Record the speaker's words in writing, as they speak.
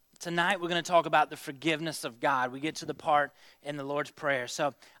Tonight we're going to talk about the forgiveness of God. We get to the part in the Lord's Prayer.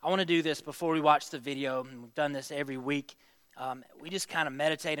 So I want to do this before we watch the video. We've done this every week. We just kind of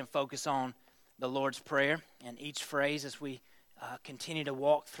meditate and focus on the Lord's Prayer and each phrase as we continue to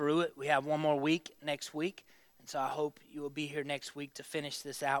walk through it. We have one more week next week, and so I hope you will be here next week to finish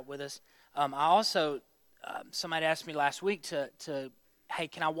this out with us. I also, somebody asked me last week hey,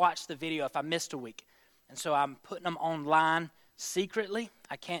 can I watch the video if I missed a week? And so I'm putting them online secretly.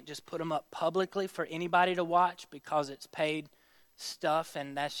 I can't just put them up publicly for anybody to watch because it's paid stuff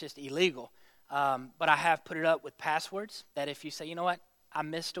and that's just illegal. But I have put it up with passwords that if you say, you know what, I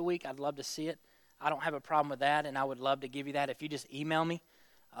missed a week, I'd love to see it. I don't have a problem with that, and I would love to give you that if you just email me.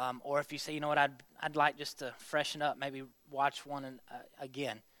 Or if you say, you know what, I'd like just to freshen up, maybe watch one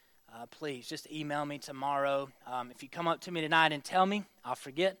again. Please, just email me tomorrow. If you come up to me tonight and tell me, I'll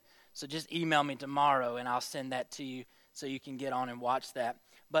forget. So just email me tomorrow, and I'll send that to you so you can get on and watch that.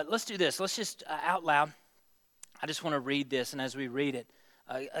 But let's do this. Let's just, out loud, I just want to read this, and as we read it,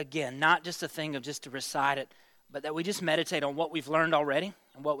 again, not just a thing of just to recite it, but that we just meditate on what we've learned already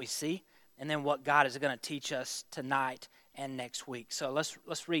and what we see, and then what God is going to teach us tonight and next week. So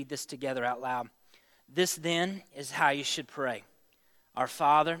let's read this together out loud. This then is how you should pray. Our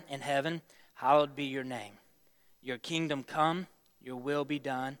Father in heaven, hallowed be your name. Your kingdom come, your will be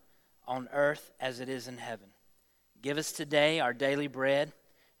done, on earth as it is in heaven. Give us today our daily bread,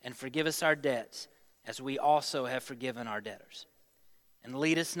 and forgive us our debts, as we also have forgiven our debtors. And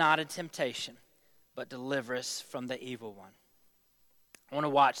lead us not into temptation, but deliver us from the evil one. I want to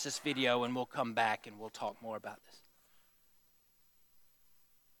watch this video, and we'll come back and we'll talk more about this.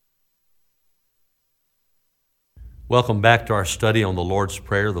 Welcome back to our study on the Lord's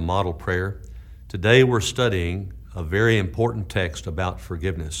Prayer, the model prayer. Today we're studying a very important text about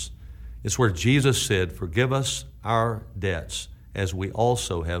forgiveness. It's where Jesus said, forgive us our debts as we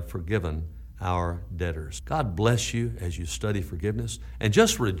also have forgiven our debtors. God bless you as you study forgiveness, and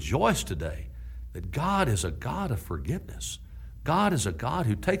just rejoice today that God is a God of forgiveness. God is a God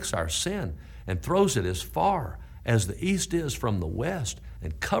who takes our sin and throws it as far as the east is from the west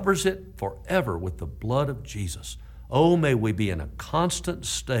and covers it forever with the blood of Jesus. Oh, may we be in a constant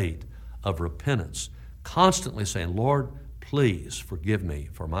state of repentance, constantly saying, Lord, please forgive me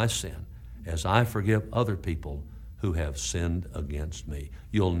for my sin as I forgive other people who have sinned against me.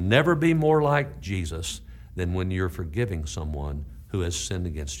 You'll never be more like Jesus than when you're forgiving someone who has sinned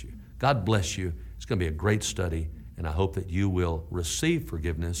against you. God bless you. It's going to be a great study, and I hope that you will receive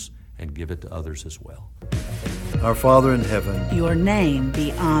forgiveness and give it to others as well. Our Father in heaven, your name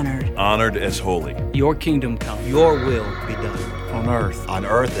be honored. Honored as holy. Your kingdom come. Your will be done. On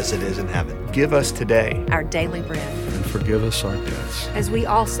earth as it is in heaven. Give us today our daily bread. And forgive us our debts, as we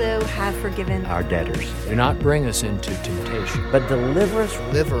also have forgiven our debtors. Do not bring us into temptation, but deliver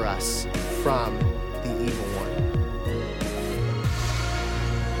us from the evil one.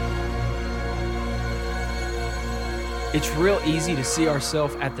 It's real easy to see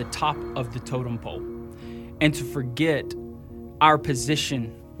ourselves at the top of the totem pole and to forget our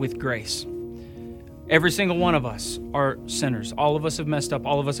position with grace. Every single one of us are sinners. All of us have messed up.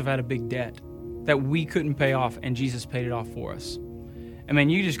 All of us have had a big debt that we couldn't pay off, and Jesus paid it off for us. I mean,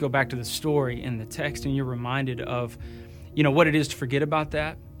 you just go back to the story in the text and you're reminded of, what it is to forget about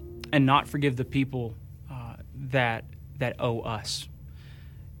that and not forgive the people that owe us.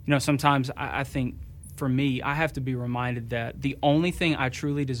 Sometimes I think for me, I have to be reminded that the only thing I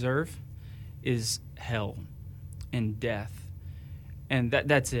truly deserve is hell and death. And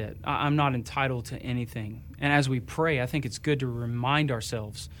that's it. I'm not entitled to anything. And as we pray, I think it's good to remind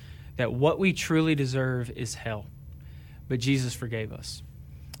ourselves that what we truly deserve is hell. But Jesus forgave us.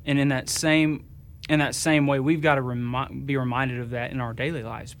 And in that same way, we've got to be reminded of that in our daily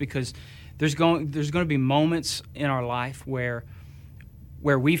lives, because there's going to be moments in our life where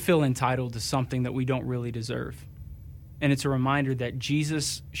we feel entitled to something that we don't really deserve. And it's a reminder that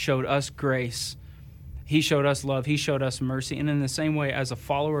Jesus showed us grace. He showed us love. He showed us mercy. And in the same way, as a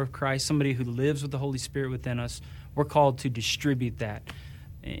follower of Christ, somebody who lives with the Holy Spirit within us, we're called to distribute that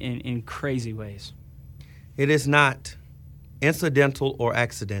in crazy ways. It is not incidental or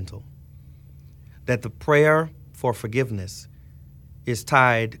accidental that the prayer for forgiveness is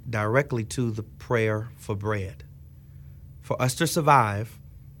tied directly to the prayer for bread. For us to survive,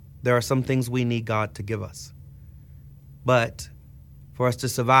 there are some things we need God to give us. But for us to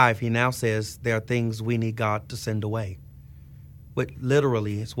survive, he now says there are things we need God to send away. But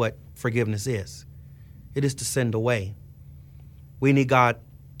literally, it's what forgiveness is. It is to send away. We need God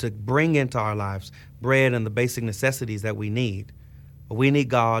to bring into our lives bread and the basic necessities that we need. But we need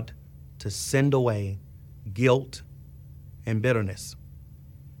God to send away guilt and bitterness.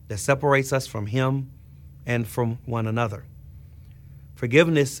 that separates us from Him and from one another.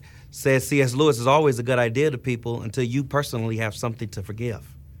 Forgiveness, says C.S. Lewis, is always a good idea to people until you personally have something to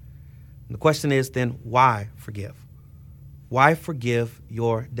forgive. And the question is then, why forgive? Why forgive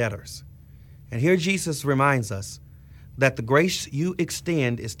your debtors? And here Jesus reminds us that the grace you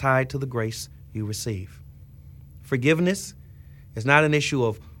extend is tied to the grace you receive. Forgiveness is not an issue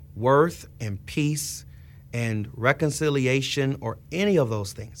of worth and peace and reconciliation or any of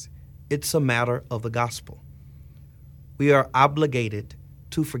those things. It's a matter of the gospel. We are obligated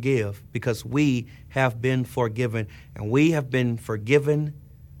to forgive because we have been forgiven, and we have been forgiven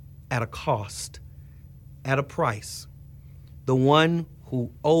at a cost, at a price. The one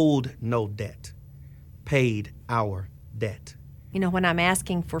who owed no debt paid our debt. You know, when I'm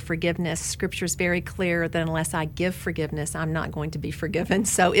asking for forgiveness, Scripture is very clear that unless I give forgiveness, I'm not going to be forgiven.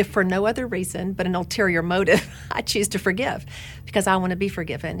 So if for no other reason but an ulterior motive, I choose to forgive because I want to be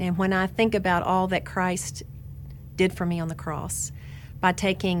forgiven. And when I think about all that Christ did for me on the cross, by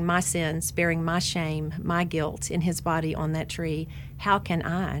taking my sins, bearing my shame, my guilt in His body on that tree, how can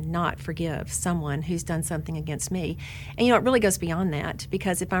I not forgive someone who's done something against me? And it really goes beyond that,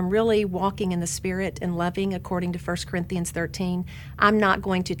 because if I'm really walking in the Spirit and loving according to 1 Corinthians 13, I'm not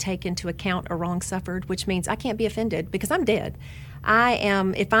going to take into account a wrong suffered, which means I can't be offended because I'm dead.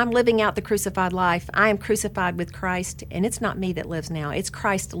 If I'm living out the crucified life, I am crucified with Christ, and it's not me that lives now. It's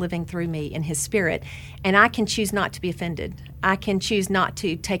Christ living through me in His Spirit, and I can choose not to be offended. I can choose not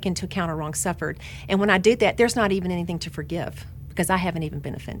to take into account a wrong suffered. And when I do that, there's not even anything to forgive because I haven't even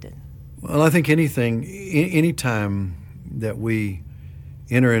been offended. Well, I think any time that we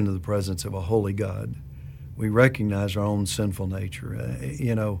enter into the presence of a holy God, we recognize our own sinful nature.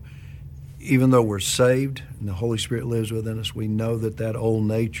 Even though we're saved and the Holy Spirit lives within us, we know that old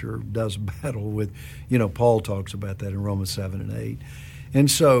nature does battle with, Paul talks about that in Romans 7 and 8. And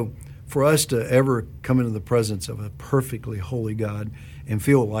so for us to ever come into the presence of a perfectly holy God and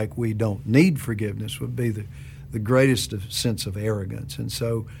feel like we don't need forgiveness would be the greatest sense of arrogance. And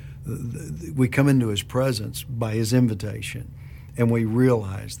so we come into His presence by His invitation, and we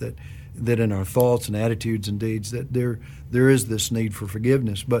realize that in our thoughts and attitudes and deeds that there is this need for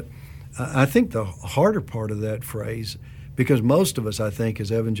forgiveness. But I think the harder part of that phrase, because most of us, I think, as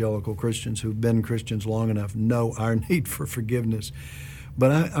evangelical Christians who've been Christians long enough, know our need for forgiveness.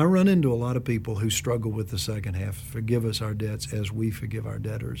 But I run into a lot of people who struggle with the second half, forgive us our debts as we forgive our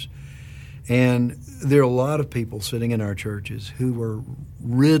debtors. And there are a lot of people sitting in our churches who are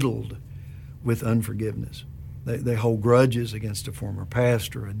riddled with unforgiveness. They hold grudges against a former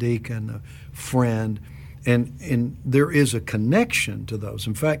pastor, a deacon, a friend. And there is a connection to those.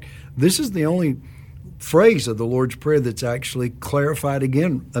 In fact, this is the only phrase of the Lord's Prayer that's actually clarified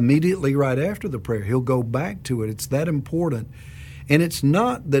again immediately right after the prayer. He'll go back to it. It's that important. And it's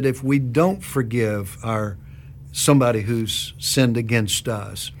not that if we don't forgive somebody who's sinned against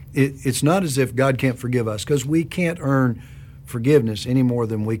us, it's not as if God can't forgive us, because we can't earn forgiveness any more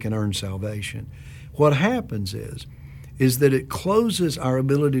than we can earn salvation. What happens is that it closes our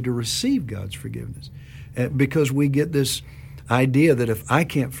ability to receive God's forgiveness. Because we get this idea that if I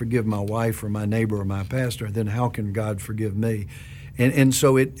can't forgive my wife or my neighbor or my pastor, then how can God forgive me? And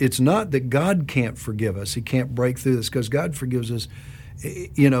so it's not that God can't forgive us. He can't break through this, because God forgives us,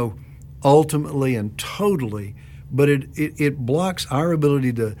 ultimately and totally. But it blocks our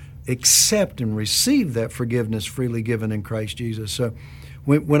ability to accept and receive that forgiveness freely given in Christ Jesus. So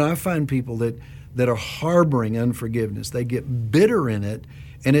when I find people that are harboring unforgiveness, they get bitter in it,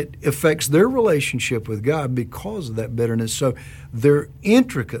 and it affects their relationship with God because of that bitterness. So they're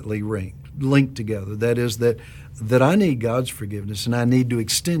intricately linked together. That is that I need God's forgiveness, and I need to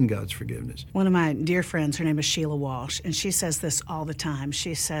extend God's forgiveness. One of my dear friends, her name is Sheila Walsh, and she says this all the time.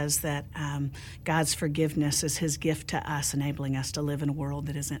 She says that God's forgiveness is His gift to us, enabling us to live in a world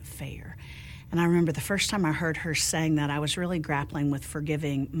that isn't fair. And I remember the first time I heard her saying that, I was really grappling with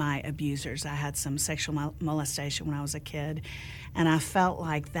forgiving my abusers. I had some sexual molestation when I was a kid, and I felt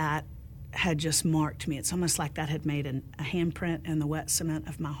like that had just marked me. It's almost like that had made a handprint in the wet cement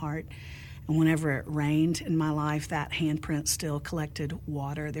of my heart. And whenever it rained in my life, that handprint still collected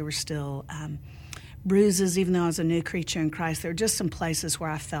water. There were still bruises, even though I was a new creature in Christ. There were just some places where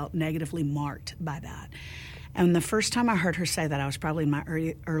I felt negatively marked by that. And the first time I heard her say that, I was probably in my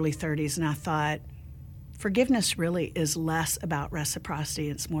early 30s, and I thought, forgiveness really is less about reciprocity.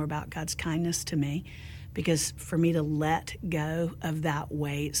 It's more about God's kindness to me, because for me to let go of that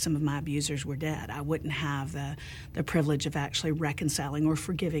weight, some of my abusers were dead. I wouldn't have the privilege of actually reconciling or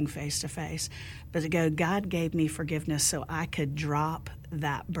forgiving face to face. But to go, God gave me forgiveness so I could drop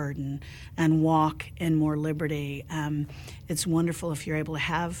that burden and walk in more liberty. It's wonderful if you're able to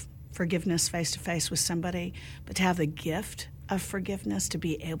have forgiveness face to face with somebody, but to have the gift of forgiveness, to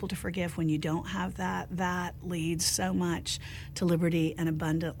be able to forgive when you don't have that leads so much to liberty and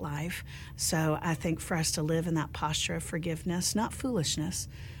abundant life. So I think for us to live in that posture of forgiveness, not foolishness,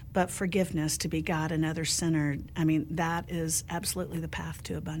 but forgiveness, to be God and other-centered, that is absolutely the path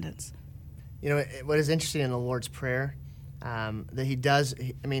to abundance. What is interesting in the Lord's Prayer, that he does,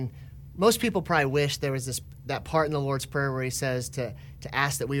 most people probably wish there was that part in the Lord's Prayer where he says to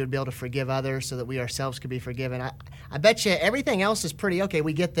ask that we would be able to forgive others so that we ourselves could be forgiven. I bet you everything else is pretty, okay,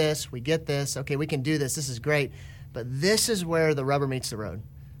 we get this, okay, we can do this is great. But this is where the rubber meets the road.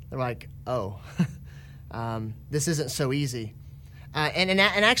 They're like, this isn't so easy. And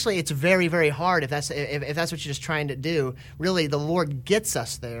actually, it's very, very hard if that's what you're just trying to do. Really, the Lord gets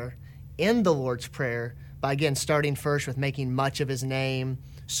us there in the Lord's Prayer by, again, starting first with making much of his name,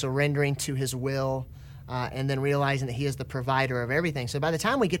 surrendering to his will, and then realizing that he is the provider of everything. So by the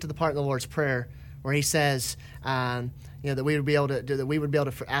time we get to the part in the Lord's Prayer where he says, that we would be able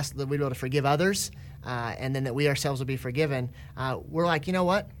to ask that we'd be able to forgive others, and then that we ourselves will be forgiven, we're like, you know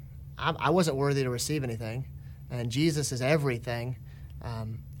what? I wasn't worthy to receive anything, and Jesus is everything.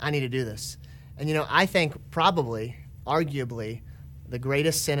 I need to do this. And I think probably, arguably, the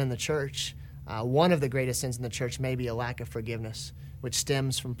greatest sin in the church, one of the greatest sins in the church, may be a lack of forgiveness, which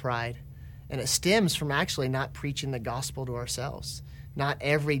stems from pride. And it stems from actually not preaching the gospel to ourselves, not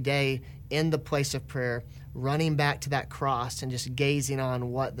every day in the place of prayer, running back to that cross and just gazing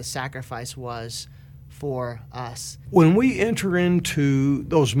on what the sacrifice was for us. When we enter into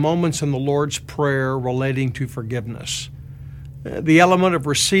those moments in the Lord's Prayer relating to forgiveness, the element of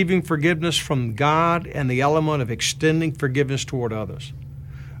receiving forgiveness from God and the element of extending forgiveness toward others,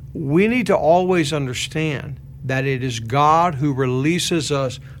 we need to always understand that it is God who releases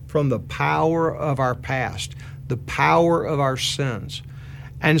us from the power of our past, the power of our sins.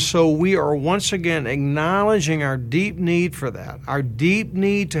 And so we are once again acknowledging our deep need for that, our deep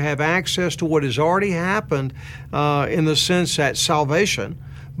need to have access to what has already happened in the sense that salvation,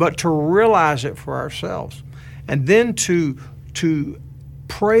 but to realize it for ourselves. And then to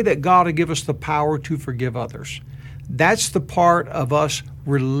pray that God will give us the power to forgive others. That's the part of us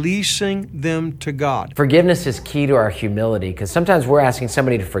releasing them to God. Forgiveness is key to our humility, because sometimes we're asking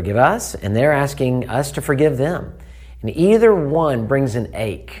somebody to forgive us and they're asking us to forgive them. And either one brings an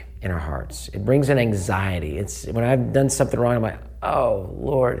ache in our hearts. It brings an anxiety. It's when I've done something wrong, I'm like, oh,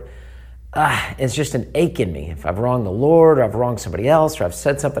 Lord, it's just an ache in me. If I've wronged the Lord, or I've wronged somebody else, or I've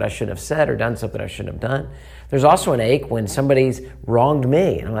said something I shouldn't have said, or done something I shouldn't have done. There's also an ache when somebody's wronged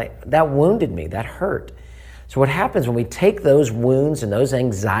me. And I'm like, that wounded me, that hurt. So what happens when we take those wounds and those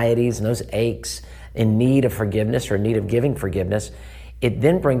anxieties and those aches in need of forgiveness or in need of giving forgiveness, it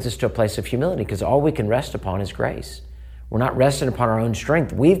then brings us to a place of humility, because all we can rest upon is grace. We're not resting upon our own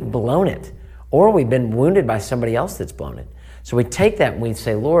strength. We've blown it, or we've been wounded by somebody else that's blown it. So we take that and we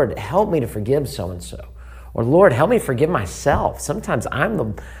say, Lord, help me to forgive so-and-so. Or Lord, help me forgive myself. Sometimes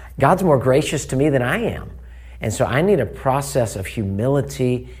God's more gracious to me than I am. And so I need a process of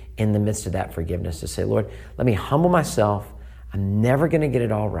humility in the midst of that forgiveness to say, Lord, let me humble myself. I'm never going to get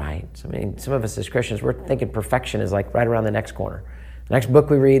it all right. Some of us as Christians, we're thinking perfection is like right around the next corner. The next book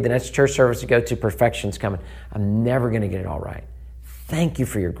we read, the next church service we go to, perfection's coming. I'm never going to get it all right. Thank you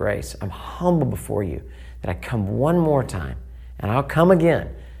for your grace. I'm humble before you that I come one more time, and I'll come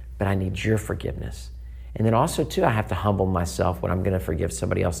again, but I need your forgiveness. And then also, too, I have to humble myself when I'm going to forgive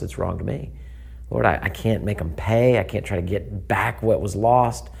somebody else that's wronged me. Lord, I can't make them pay. I can't try to get back what was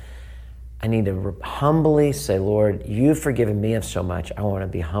lost. I need to humbly say, Lord, you've forgiven me of so much. I want to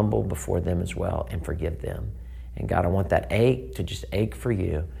be humble before them as well and forgive them. And God, I want that ache to just ache for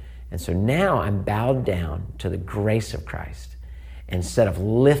you. And so now I'm bowed down to the grace of Christ instead of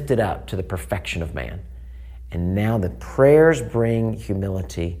lifted up to the perfection of man. And now the prayers bring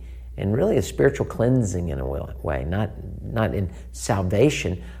humility and really a spiritual cleansing in a way, not in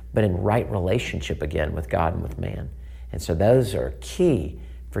salvation, but in right relationship again with God and with man. And so those are key.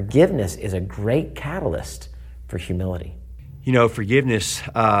 Forgiveness is a great catalyst for humility. You know, forgiveness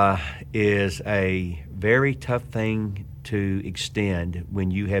is a very tough thing to extend when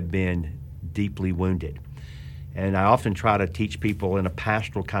you have been deeply wounded. And I often try to teach people in a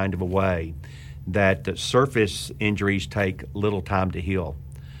pastoral kind of a way that the surface injuries take little time to heal.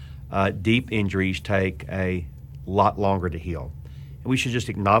 Deep injuries take a lot longer to heal. And we should just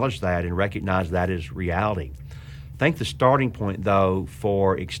acknowledge that and recognize that as reality. I think the starting point, though,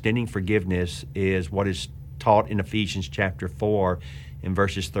 for extending forgiveness is what is taught in Ephesians chapter 4 in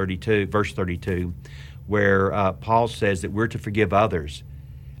verse 32, where Paul says that we're to forgive others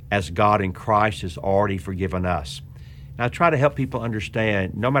as God in Christ has already forgiven us. And I try to help people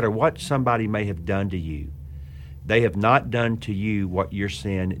understand, no matter what somebody may have done to you, they have not done to you what your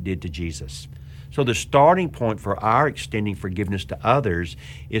sin did to Jesus. So the starting point for our extending forgiveness to others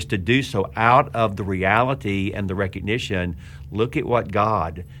is to do so out of the reality and the recognition, look at what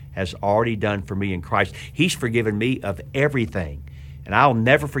God has already done for me in Christ. He's forgiven me of everything. And I'll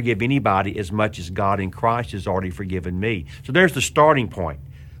never forgive anybody as much as God in Christ has already forgiven me. So there's the starting point.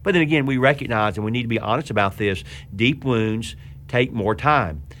 But then again, we recognize, and we need to be honest about this, deep wounds take more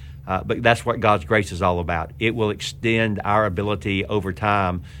time. But that's what God's grace is all about. It will extend our ability over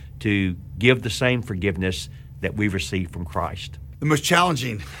time to give the same forgiveness that we've received from Christ. The most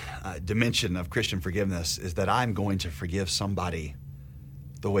challenging dimension of Christian forgiveness is that I'm going to forgive somebody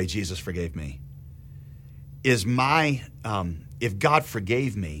the way Jesus forgave me. Is my, if God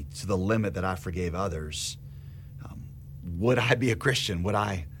forgave me to the limit that I forgave others, would I be a Christian? Would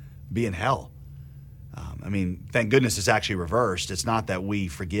I be in hell? I mean, thank goodness it's actually reversed. It's not that we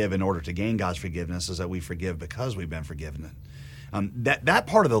forgive in order to gain God's forgiveness, it's that we forgive because we've been forgiven. That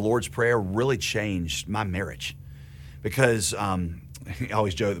part of the Lord's Prayer really changed my marriage because I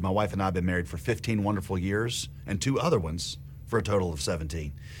always joke that my wife and I have been married for 15 wonderful years and 2 other ones for a total of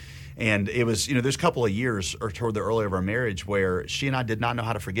 17. And it was, there's a couple of years or toward the early of our marriage where she and I did not know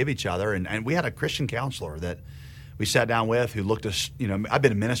how to forgive each other. And we had a Christian counselor that we sat down with who looked at us, I've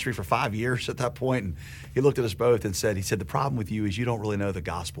been in ministry for 5 years at that point, and he looked at us both and said, the problem with you is you don't really know the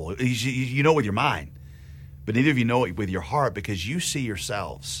gospel. You know with your mind, but neither of you know it with your heart because you see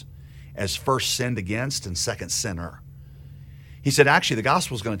yourselves as first sinned against and second sinner. He said, actually, the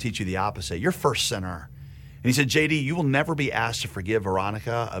gospel is going to teach you the opposite. You're first sinner. And he said, JD, you will never be asked to forgive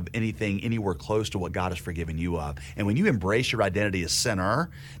Veronica of anything anywhere close to what God has forgiven you of. And when you embrace your identity as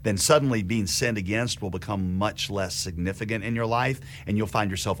sinner, then suddenly being sinned against will become much less significant in your life, and you'll find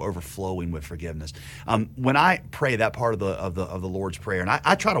yourself overflowing with forgiveness. When I pray that part of the Lord's Prayer, and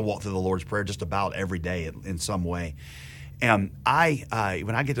I try to walk through the Lord's Prayer just about every day in some way, and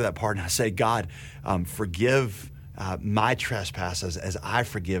when I get to that part and I say, God, forgive my trespasses as I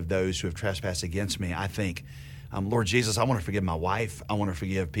forgive those who have trespassed against me, I think, Lord Jesus, I want to forgive my wife. I want to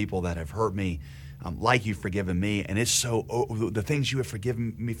forgive people that have hurt me like you've forgiven me. And it's the things you have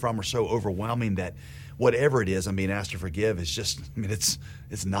forgiven me from are so overwhelming that whatever it is I'm being asked to forgive is just,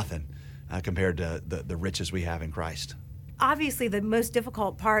 it's nothing compared to the riches we have in Christ. Obviously, the most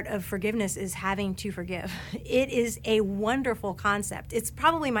difficult part of forgiveness is having to forgive. It is a wonderful concept. It's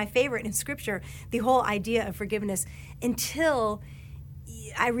probably my favorite in Scripture, the whole idea of forgiveness, until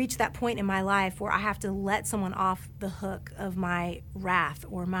I reach that point in my life where I have to let someone off the hook of my wrath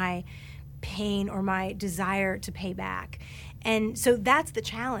or my pain or my desire to pay back. And so that's the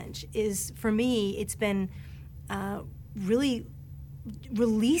challenge, is for me, it's been really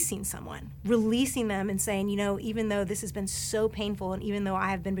releasing them and saying, even though this has been so painful and even though I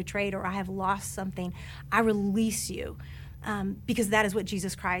have been betrayed or I have lost something, I release you because that is what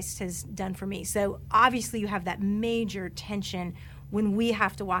Jesus Christ has done for me. So obviously you have that major tension when we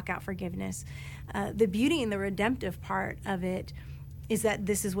have to walk out forgiveness. The beauty and the redemptive part of it is that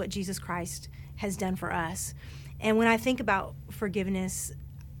this is what Jesus Christ has done for us. And when I think about forgiveness,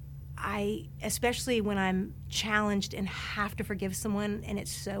 especially when I'm challenged and have to forgive someone and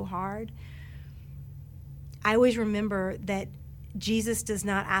it's so hard, I always remember that Jesus does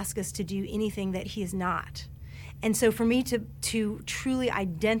not ask us to do anything that he is not. And so for me to truly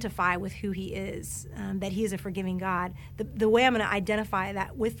identify with who he is, that he is a forgiving God, the way I'm going to identify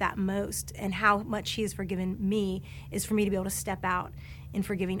that with that most and how much he has forgiven me is for me to be able to step out in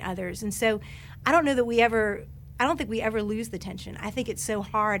forgiving others. And so I don't think we ever lose the tension. I think it's so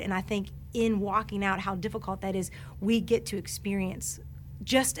hard, and I think in walking out how difficult that is, we get to experience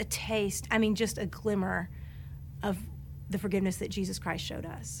just a taste, just a glimmer of the forgiveness that Jesus Christ showed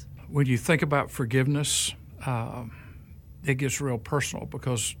us. When you think about forgiveness, it gets real personal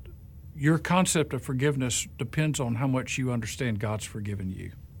because your concept of forgiveness depends on how much you understand God's forgiven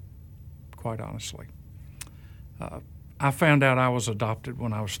you, quite honestly. I found out I was adopted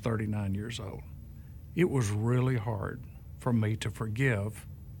when I was 39 years old. It was really hard for me to forgive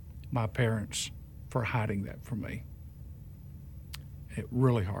my parents for hiding that from me. It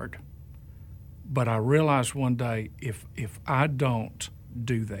really hard. But I realized one day if I don't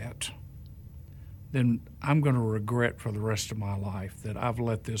do that, then I'm going to regret for the rest of my life that I've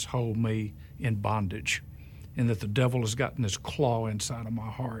let this hold me in bondage. and that the devil has gotten his claw inside of my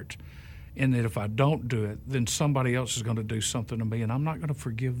heart, and that if I don't do it, then somebody else is going to do something to me, and I'm not going to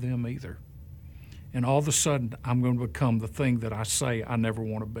forgive them either. And all of a sudden, I'm going to become the thing that I say I never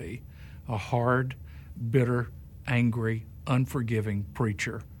want to be, a hard, bitter, angry, unforgiving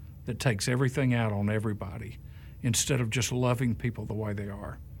preacher that takes everything out on everybody instead of just loving people the way they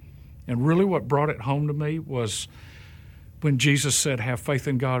are. And really what brought it home to me was when Jesus said, have faith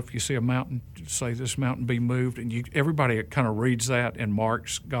in God. If you see a mountain, say this mountain be moved. And everybody kind of reads that in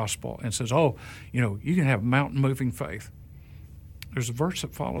Mark's gospel and says, oh, you can have mountain-moving faith. There's a verse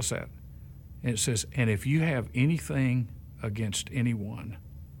that follows that. And it says, and if you have anything against anyone,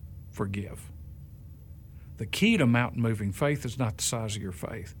 forgive. The key to mountain-moving faith is not the size of your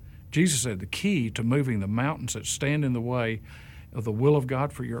faith. Jesus said the key to moving the mountains that stand in the way of the will of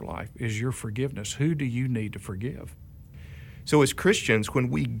God for your life is your forgiveness. Who do you need to forgive? So as Christians, when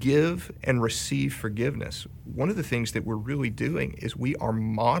we give and receive forgiveness, one of the things that we're really doing is we are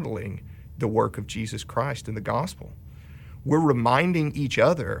modeling the work of Jesus Christ in the gospel. We're reminding each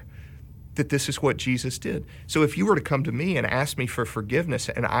other that this is what Jesus did. So if you were to come to me and ask me for forgiveness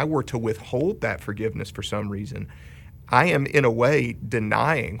and I were to withhold that forgiveness for some reason, I am in a way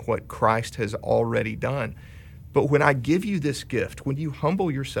denying what Christ has already done. But when I give you this gift, when you humble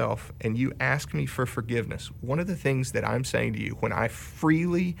yourself and you ask me for forgiveness, one of the things that I'm saying to you when I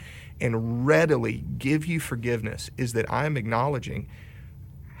freely and readily give you forgiveness is that I'm acknowledging,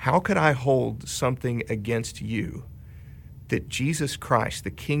 how could I hold something against you that Jesus Christ,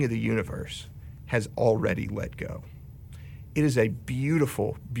 the King of the universe, has already let go? It is a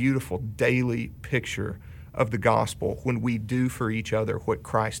beautiful, beautiful daily picture of the gospel when we do for each other what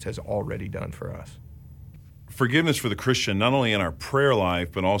Christ has already done for us. Forgiveness for the Christian, not only in our prayer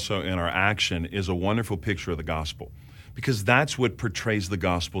life, but also in our action, is a wonderful picture of the gospel, because that's what portrays the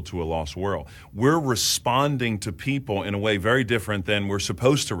gospel to a lost world. We're responding to people in a way very different than we're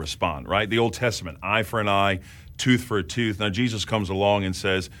supposed to respond, right? The Old Testament, eye for an eye, tooth for a tooth. Now Jesus comes along and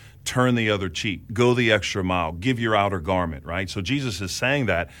says, turn the other cheek, go the extra mile, give your outer garment, right? So Jesus is saying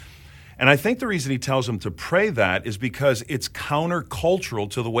that. And I think the reason he tells them to pray that is because it's countercultural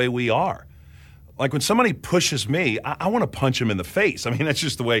to the way we are. Like when somebody pushes me, I want to punch him in the face. I mean, that's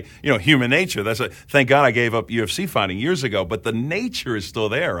just the way, human nature. Thank God I gave up UFC fighting years ago, but the nature is still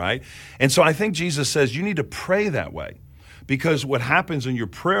there, right? And so I think Jesus says you need to pray that way, because what happens in your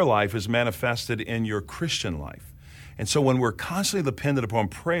prayer life is manifested in your Christian life. And so when we're constantly dependent upon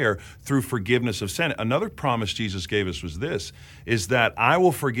prayer through forgiveness of sin, another promise Jesus gave us was this, is that I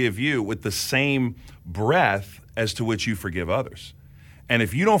will forgive you with the same breath as to which you forgive others. And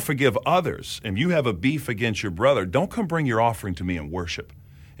if you don't forgive others, and you have a beef against your brother, don't come bring your offering to me in worship.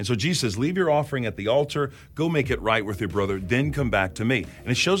 And so Jesus says, leave your offering at the altar, go make it right with your brother, then come back to me.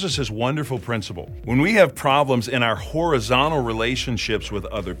 And it shows us this wonderful principle. When we have problems in our horizontal relationships with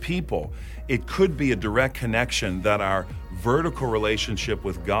other people, it could be a direct connection that our vertical relationship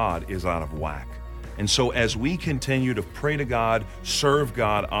with God is out of whack. And so as we continue to pray to God, serve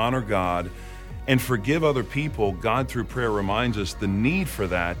God, honor God, and forgive other people, God through prayer reminds us the need for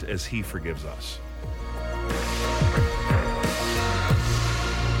that as He forgives us.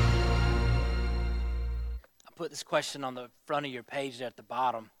 I put this question on the front of your page there at the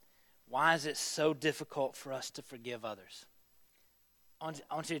bottom. Why is it so difficult for us to forgive others? I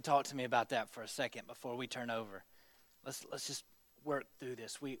want you to talk to me about that for a second before we turn over. Let's just work through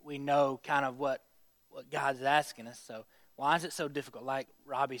this. We know kind of what God's asking us, so why is it so difficult? Like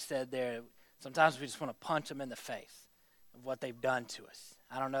Robbie said there, sometimes we just want to punch them in the face of what they've done to us.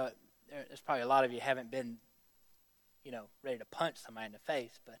 I don't know, there's probably a lot of you haven't been, ready to punch somebody in the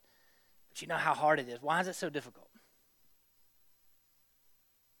face, but you know how hard it is. Why is it so difficult?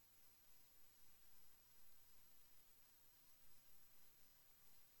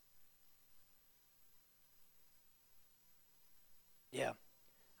 Yeah,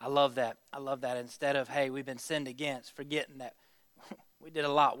 I love that. Instead of, hey, we've been sinned against, forgetting that we did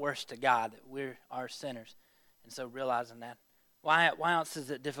a lot worse to God, that we are sinners. And so realizing that. Why else is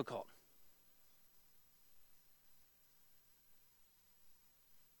it difficult?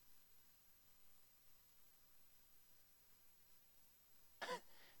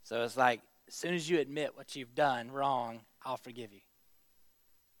 So it's like, as soon as you admit what you've done wrong, I'll forgive you.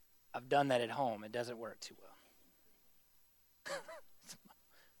 I've done that at home. It doesn't work too well.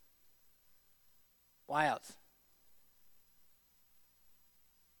 Why else?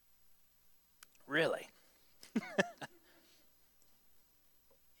 Really?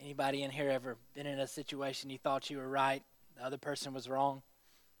 Anybody in here ever been in a situation you thought you were right, the other person was wrong?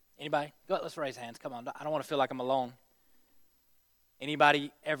 Anybody? Go ahead, let's raise hands. Come on. I don't want to feel like I'm alone.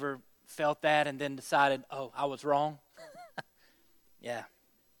 Anybody ever felt that and then decided, oh, I was wrong? Yeah.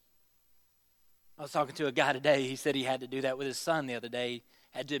 I was talking to a guy today. He said he had to do that with his son the other day. He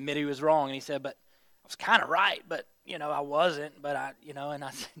had to admit he was wrong. And he said, but I was kind of right, but, I wasn't. But and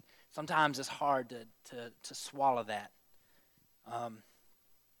I said, sometimes it's hard to swallow that.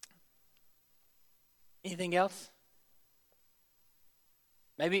 Anything else?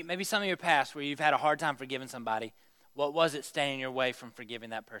 Maybe some of your past where you've had a hard time forgiving somebody. What was it standing in your way from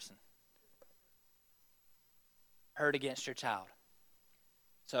forgiving that person? Hurt against your child.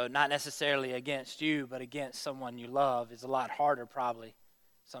 So not necessarily against you, but against someone you love is a lot harder probably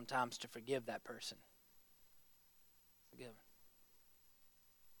sometimes to forgive that person. Forgive.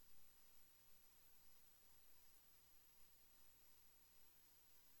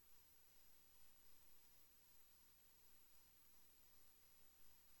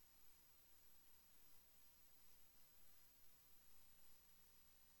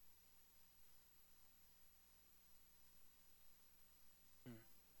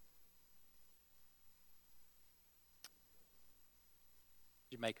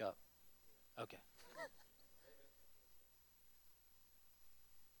 Did you make up? Okay.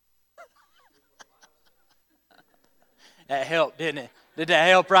 That helped, didn't it? Did that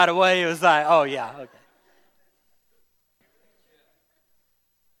help right away? It was like, oh, yeah, okay.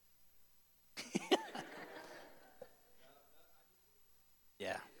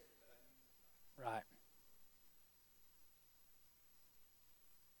 Yeah. Right.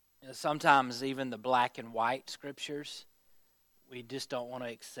 Sometimes even the black and white scriptures, we just don't want to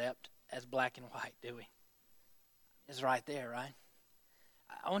accept as black and white, do we? It's right there, right?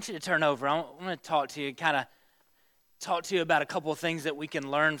 I want you to turn over. I want to talk to you about a couple of things that we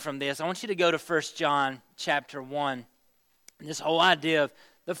can learn from this. I want you to go to 1 John chapter 1. And this whole idea of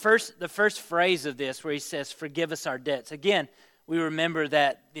the first phrase of this where he says, forgive us our debts. Again, we remember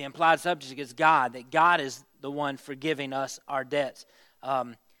that the implied subject is God, that God is the one forgiving us our debts.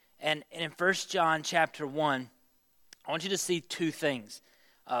 And in 1 John chapter 1, I want you to see two things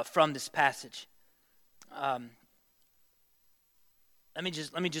from this passage. Let me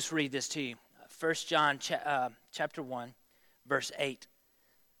just read this to you. 1 John chapter 1, verse 8.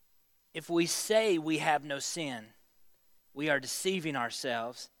 If we say we have no sin, we are deceiving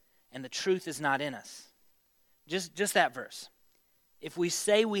ourselves, and the truth is not in us. Just that verse. If we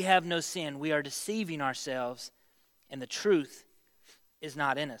say we have no sin, we are deceiving ourselves, and the truth is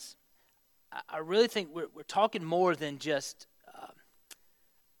not in us. I really think we're talking more than just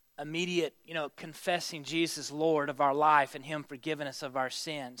immediate, confessing Jesus Lord of our life and Him forgiving us of our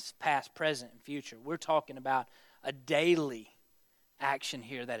sins, past, present, and future. We're talking about a daily action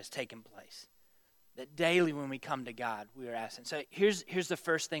here that is taking place. That daily when we come to God, we are asking. So here's the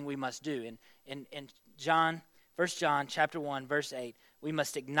first thing we must do. In 1 John chapter 1, verse 8, we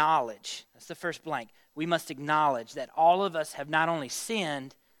must acknowledge, that's the first blank, we must acknowledge that all of us have not only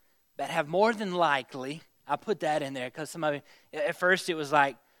sinned, but have more than likely, I put that in there because some of you, at first it was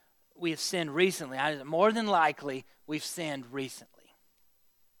like, we have sinned recently. More than likely, we've sinned recently.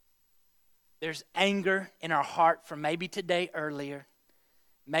 There's anger in our heart from maybe today earlier,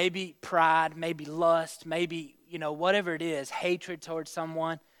 maybe pride, maybe lust, maybe, whatever it is, hatred towards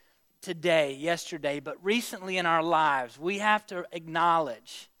someone today, yesterday. But recently in our lives, we have to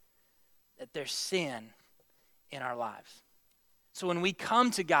acknowledge that there's sin in our lives. So when we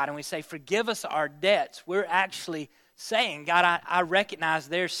come to God and we say, forgive us our debts, we're actually saying, God, I recognize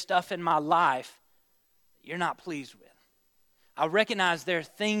there's stuff in my life that you're not pleased with. I recognize there are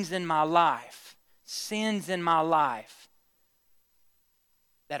things in my life, sins in my life,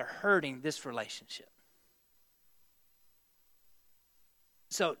 that are hurting this relationship.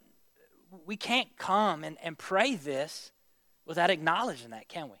 So we can't come and pray this without acknowledging that,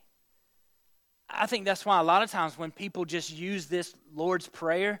 can we? I think that's why a lot of times when people just use this Lord's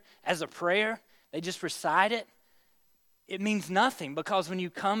Prayer as a prayer, they just recite it, it means nothing, because when you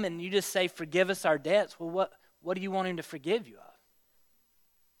come and you just say, forgive us our debts, well, what do you want Him to forgive you of?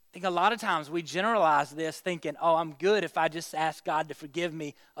 I think a lot of times we generalize this thinking, oh, I'm good if I just ask God to forgive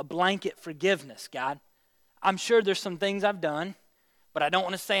me, a blanket forgiveness, God. I'm sure there's some things I've done, but I don't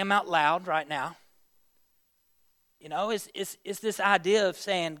want to say them out loud right now. It's this idea of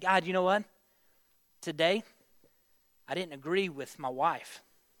saying, God, you know what? Today, I didn't agree with my wife,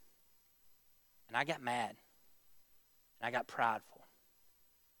 and I got mad, and I got prideful,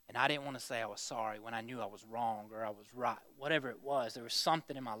 and I didn't want to say I was sorry when I knew I was wrong or I was right, whatever it was. There was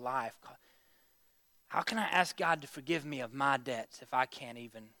something in my life. How can I ask God to forgive me of my debts if I can't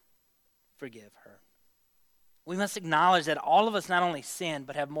even forgive her? We must acknowledge that all of us not only sinned,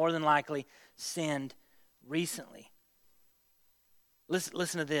 but have more than likely sinned recently.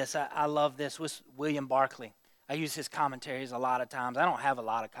 Listen to this. I love this. With William Barclay. I use his commentaries a lot of times. I don't have a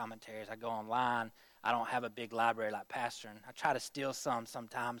lot of commentaries. I go online. I don't have a big library like Pastor, and I try to steal some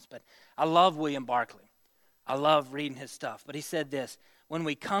sometimes. But I love William Barclay. I love reading his stuff. But he said this: when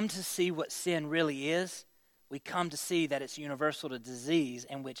we come to see what sin really is, we come to see that it's universal to disease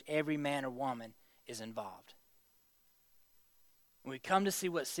in which every man or woman is involved. When we come to see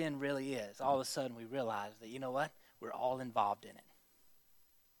what sin really is, all of a sudden we realize that, you know what? We're all involved in it.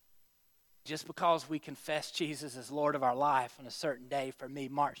 Just because we confess Jesus as Lord of our life on a certain day, for me,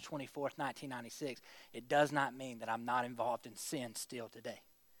 March 24th, 1996, it does not mean that I'm not involved in sin still today.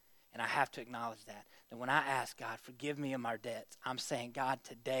 And I have to acknowledge that. That when I ask God, forgive me of my debts, I'm saying, God,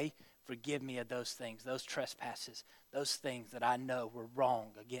 today, forgive me of those things, those trespasses, those things that I know were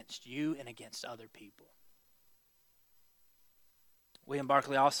wrong against you and against other people. William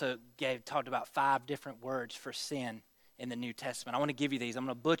Barclay also talked about 5 different words for sin in the New Testament. I want to give you these. I'm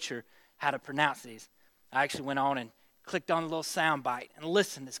going to butcher how to pronounce these. I actually went on and clicked on a little sound bite and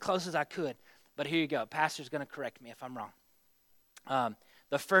listened as close as I could. But here you go. Pastor's going to correct me if I'm wrong.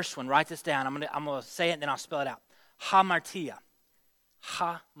 The first one, write this down. I'm going to say it and then I'll spell it out. Hamartia.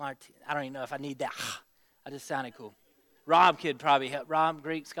 Hamartia. I don't even know if I need that. I just sounded cool. Rob could probably help. Rob,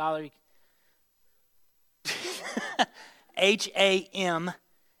 Greek scholar. Hamartia.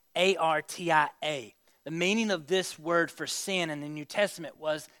 The meaning of this word for sin in the New Testament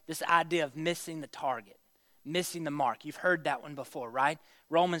was this idea of missing the target, missing the mark. You've heard that one before, right?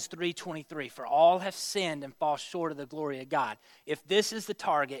 Romans 3:23, for all have sinned and fall short of the glory of God. If this is the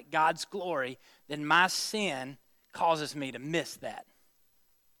target, God's glory, then my sin causes me to miss that.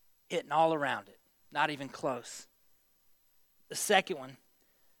 Hitting all around it, not even close. The second one,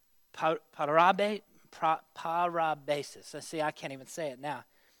 parabasis. See, I can't even say it now.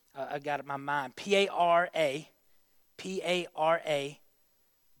 I got it in my mind. Parabasis. Parabasis.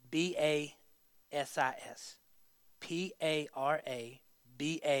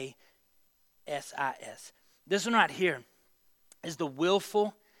 This one right here is the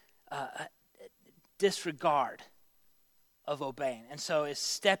willful disregard of obeying. And so it's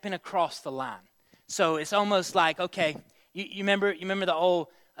stepping across the line. So it's almost like, okay, you remember the old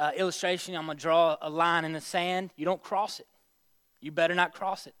illustration, I'm going to draw a line in the sand. You don't cross it. You better not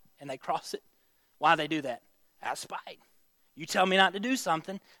cross it. And they cross it. Why do they do that? Out of spite. You tell me not to do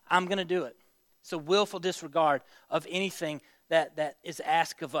something, I'm going to do it. It's a willful disregard of anything that is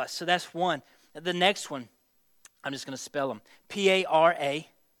asked of us. So that's one. The next one, I'm just going to spell them. Paraptoma.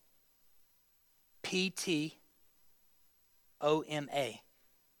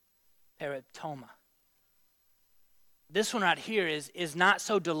 Paraptoma. This one right here is not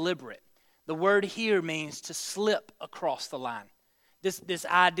so deliberate. The word here means to slip across the line. This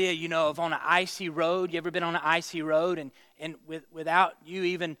idea, of on an icy road. You ever been on an icy road and without you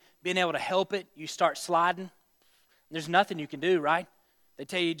even being able to help it, you start sliding? There's nothing you can do, right? They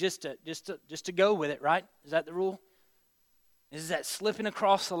tell you just to go with it, right? Is that the rule? Is that slipping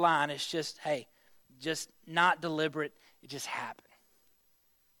across the line? It's just, hey, just not deliberate. It just happened.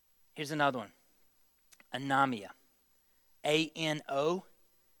 Here's another one. Anomia. Anomia.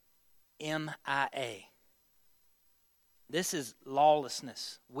 This is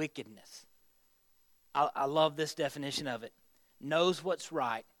lawlessness, wickedness. I love this definition of it. Knows what's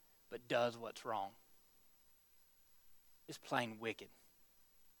right, but does what's wrong. It's plain wicked.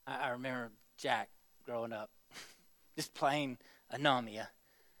 I remember Jack growing up. Just plain anomia.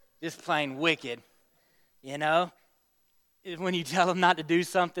 Just plain wicked. When you tell them not to do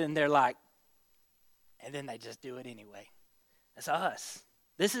something, they're like, and then they just do it anyway. That's us.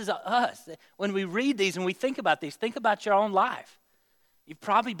 This is us. When we read these and we think about these, think about your own life. You've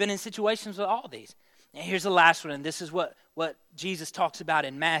probably been in situations with all these. And here's the last one, and this is what Jesus talks about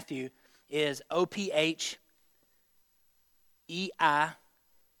in Matthew, is OPHEILEMA.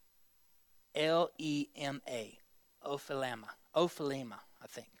 Ophelema, I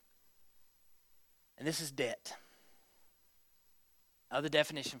think. And this is debt. Another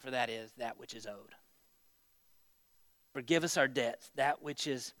definition for that is that which is owed. Forgive us our debts, that which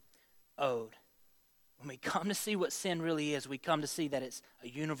is owed. When we come to see what sin really is, we come to see that it's a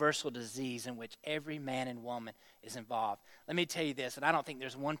universal disease in which every man and woman is involved. Let me tell you this, and I don't think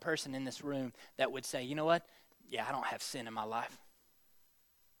there's one person in this room that would say, you know what? Yeah, I don't have sin in my life.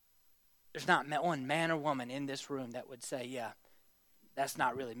 There's not one man or woman in this room that would say, yeah, that's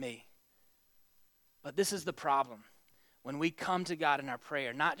not really me. But this is the problem. When we come to God in our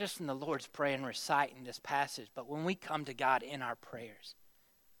prayer, not just in the Lord's Prayer and reciting this passage, but when we come to God in our prayers,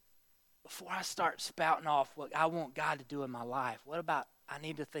 before I start spouting off what I want God to do in my life, what about I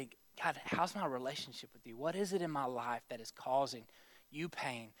need to think, God, how's my relationship with you? What is it in my life that is causing you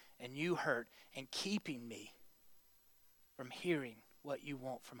pain and you hurt and keeping me from hearing what you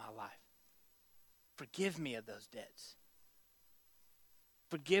want for my life. Forgive me of those debts.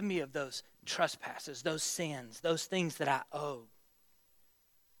 Forgive me of those trespasses, those sins, those things that I owe.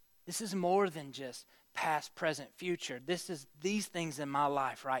 This is more than just past, present, future. This is these things in my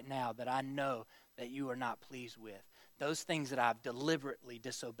life right now that I know that you are not pleased with. Those things that I've deliberately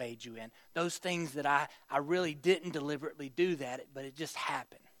disobeyed you in. Those things that I really didn't deliberately do that, but it just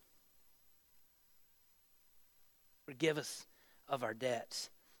happened. Forgive us of our debts.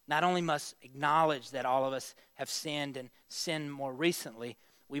 Not only must acknowledge that all of us have sinned and sinned more recently,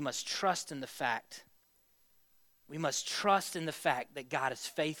 we must trust in the fact. We must trust in the fact that God is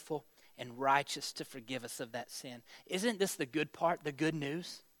faithful and righteous to forgive us of that sin. Isn't this the good part, the good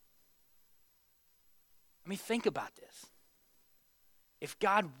news? I mean, think about this. If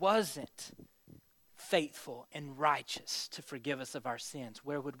God wasn't faithful and righteous to forgive us of our sins,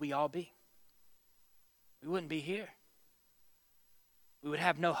 where would we all be? We wouldn't be here. We would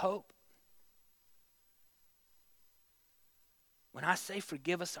have no hope. When I say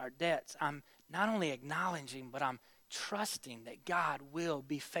forgive us our debts, I'm not only acknowledging, but I'm trusting that God will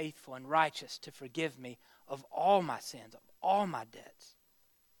be faithful and righteous to forgive me of all my sins, of all my debts.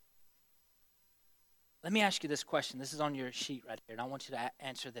 Let me ask you this question. This is on your sheet right here, and I want you to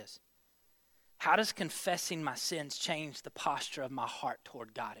answer this. How does confessing my sins change the posture of my heart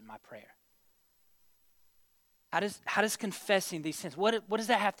toward God in my prayer? How does confessing these sins, what does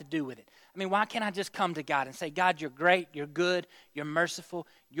that have to do with it? I mean, why can't I just come to God and say, God, you're great, you're good, you're merciful,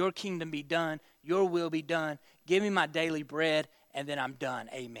 your kingdom be done, your will be done, give me my daily bread, and then I'm done,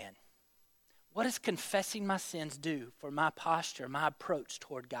 amen. What does confessing my sins do for my posture, my approach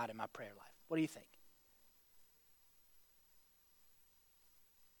toward God in my prayer life? What do you think?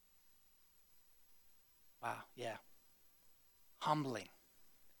 Wow, yeah. Humbling.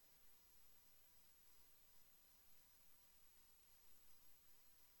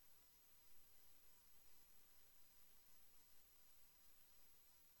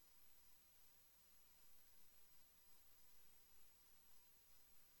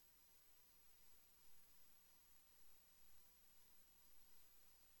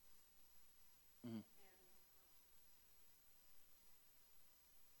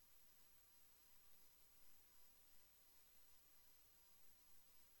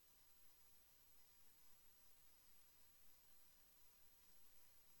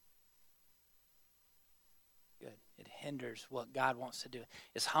 Good. It hinders what God wants to do.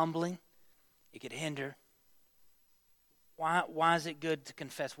 It's humbling. It could hinder. Why is it good to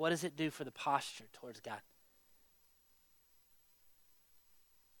confess? What does it do for the posture towards God?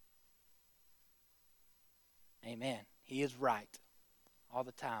 Amen. He is right all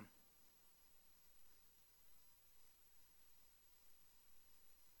the time.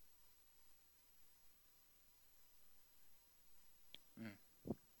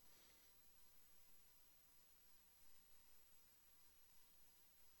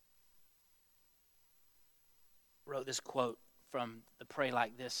 Wrote this quote from the Pray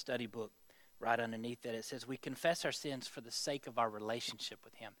Like This study book right underneath it. It says, we confess our sins for the sake of our relationship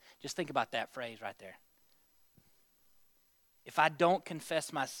with Him. Just think about that phrase right there. If I don't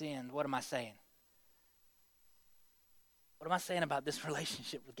confess my sins, what am I saying? What am I saying about this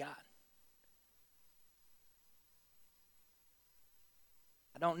relationship with God?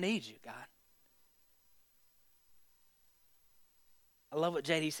 I don't need you, God. I love what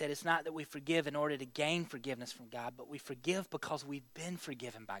JD said. It's not that we forgive in order to gain forgiveness from God, but we forgive because we've been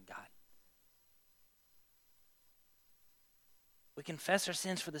forgiven by God. We confess our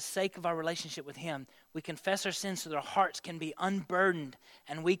sins for the sake of our relationship with Him. We confess our sins so that our hearts can be unburdened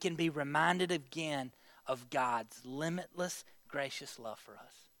and we can be reminded again of God's limitless, gracious love for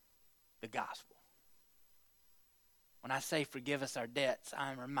us, the gospel. When I say forgive us our debts,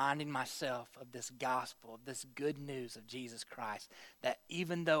 I'm reminding myself of this gospel, of this good news of Jesus Christ, that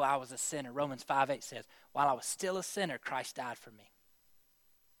even though I was a sinner, Romans 5:8 says, while I was still a sinner, Christ died for me.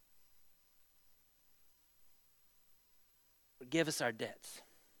 Forgive us our debts.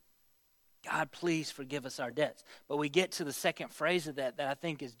 God, please forgive us our debts. But we get to the second phrase of that I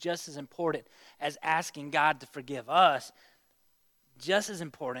think is just as important as asking God to forgive us, just as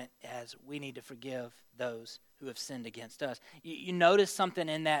important as we need to forgive those who have sinned against us. You notice something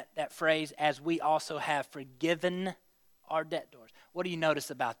in that phrase, as we also have forgiven our debtors. What do you notice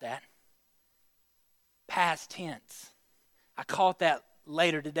about that? Past tense. I caught that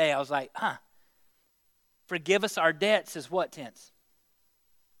later today. I was like, forgive us our debts is what tense?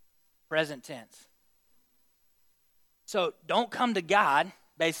 Present tense. So don't come to God,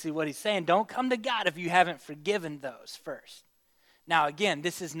 basically what he's saying, don't come to God if you haven't forgiven those first. Now, again,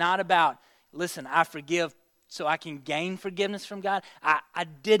 this is not about, listen, I forgive so I can gain forgiveness from God. I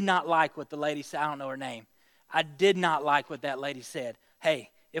did not like what the lady said. I don't know her name. I did not like what that lady said. Hey,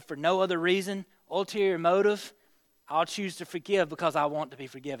 if for no other reason, ulterior motive, I'll choose to forgive because I want to be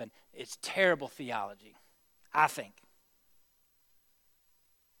forgiven. It's terrible theology, I think.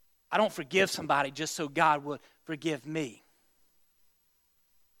 I don't forgive somebody just so God would forgive me.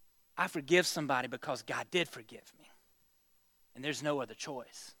 I forgive somebody because God did forgive me. And there's no other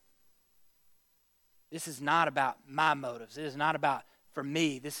choice. This is not about my motives. It is not about for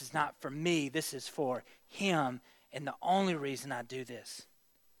me. This is not for me. This is for him. And the only reason I do this is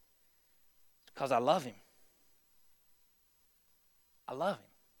because I love him. I love him.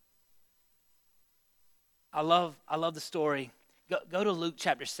 I love the story. Go to Luke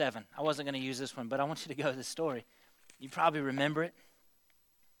chapter 7. I wasn't going to use this one, but I want you to go to this story. You probably remember it.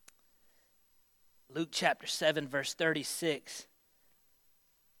 Luke chapter 7, verse 36.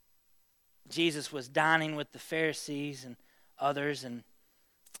 Jesus was dining with the Pharisees and others, and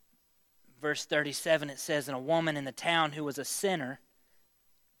verse 37, it says, and a woman in the town who was a sinner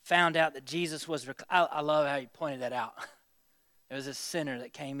found out that Jesus was, I love how you pointed that out. There was a sinner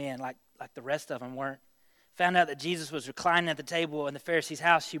that came in, like the rest of them weren't. Found out that Jesus was reclining at the table in the Pharisee's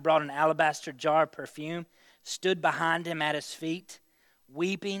house. She brought an alabaster jar of perfume, stood behind him at his feet,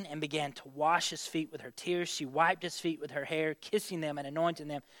 weeping, and began to wash his feet with her tears. She wiped his feet with her hair, kissing them and anointing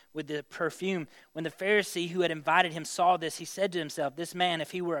them with the perfume. When the Pharisee who had invited him saw this, he said to himself, this man,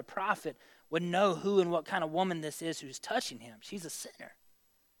 if he were a prophet, would know who and what kind of woman this is who's touching him. She's a sinner.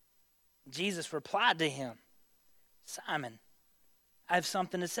 Jesus replied to him, Simon, I have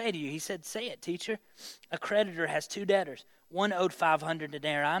something to say to you. He said, say it, teacher. A creditor has 2 debtors. One owed 500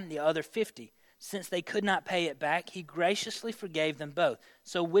 denarii, the other 50. Since they could not pay it back, he graciously forgave them both.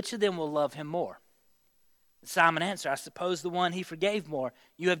 So which of them will love him more? Simon answered, I suppose the one he forgave more.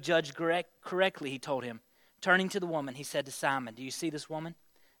 You have judged correctly, he told him. Turning to the woman, he said to Simon, do you see this woman?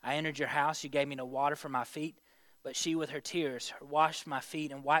 I entered your house. You gave me no water for my feet, but she with her tears washed my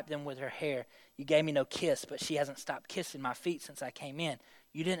feet and wiped them with her hair. You gave me no kiss, but she hasn't stopped kissing my feet since I came in.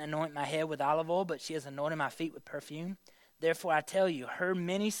 You didn't anoint my head with olive oil, but she has anointed my feet with perfume. Therefore I tell you, her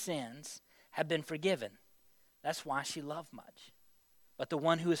many sins have been forgiven. That's why she loved much. But the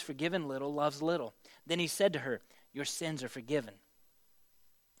one who is forgiven little loves little. Then he said to her, your sins are forgiven.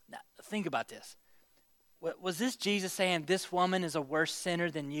 Now, think about this. Was this Jesus saying this woman is a worse sinner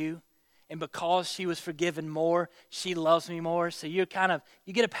than you? And because she was forgiven more, she loves me more. So you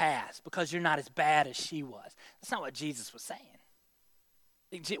get a pass because you're not as bad as she was. That's not what Jesus was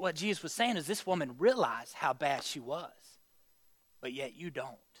saying. What Jesus was saying is this woman realized how bad she was, but yet you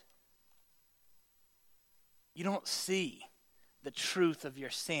don't. You don't see the truth of your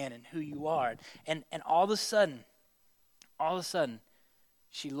sin and who you are. And all of a sudden,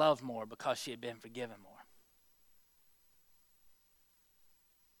 she loved more because she had been forgiven more.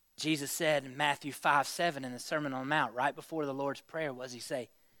 Jesus said in Matthew 5:7 in the Sermon on the Mount, right before the Lord's Prayer, what does he say?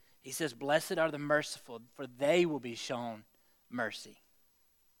 He says, blessed are the merciful, for they will be shown mercy.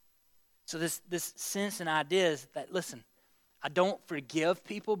 So this sense and idea is that, listen, I don't forgive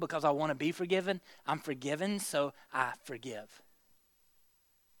people because I want to be forgiven. I'm forgiven, so I forgive.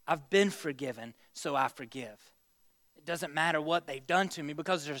 I've been forgiven, so I forgive. It doesn't matter what they've done to me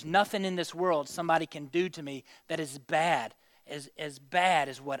because there's nothing in this world somebody can do to me that is bad, as bad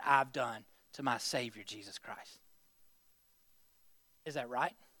as what I've done to my Savior, Jesus Christ. Is that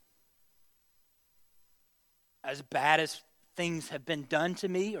right? As bad as things have been done to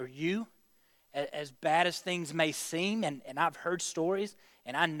me or you, as bad as things may seem, and I've heard stories,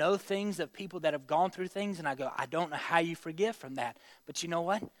 and I know things of people that have gone through things, and I go, I don't know how you forgive from that. But you know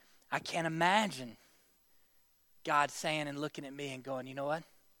what? I can't imagine God saying and looking at me and going, you know what?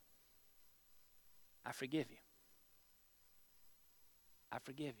 I forgive you. I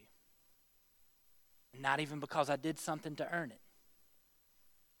forgive you. Not even because I did something to earn it.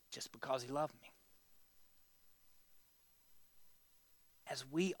 Just because he loved me. As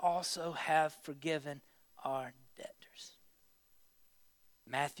we also have forgiven our debtors.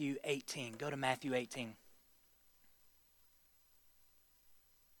 Matthew 18. Go to Matthew 18.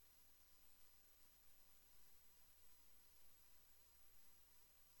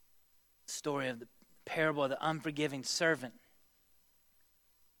 Story of the parable of the unforgiving servant.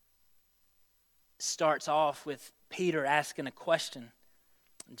 Starts off with Peter asking a question.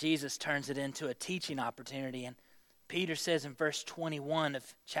 Jesus turns it into a teaching opportunity. And Peter says in verse 21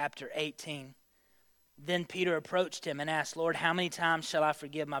 of chapter 18, then Peter approached him and asked, Lord, how many times shall I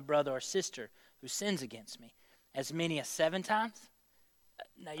forgive my brother or sister who sins against me? As many as 7 times?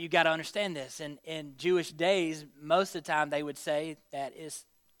 Now, you got to understand this. In Jewish days, most of the time they would say that is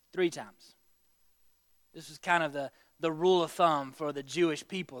 3 times. This was kind of the rule of thumb for the Jewish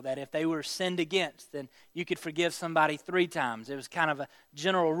people, that if they were sinned against, then you could forgive somebody 3 times. It was kind of a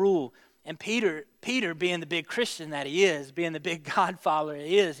general rule. And Peter, being the big Christian that he is, being the big God follower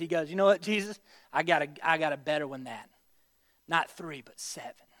he is, he goes, you know what, Jesus? I got a better one than that. Not 3, but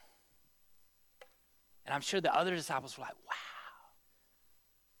 7. And I'm sure the other disciples were like, wow,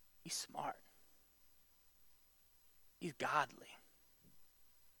 he's smart. He's godly.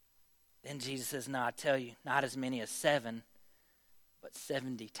 Then Jesus says, no, I tell you, not as many as 7, but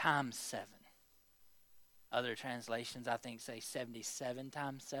 70 times 7. Other translations, I think, say 77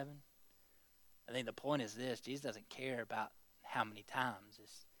 times 7. I think the point is this: Jesus doesn't care about how many times.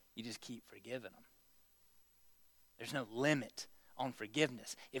 You just keep forgiving them. There's no limit on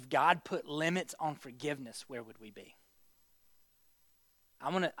forgiveness. If God put limits on forgiveness, where would we be? I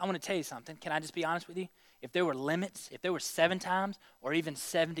want to tell you something. Can I just be honest with you? If there were limits, if there were 7 times or even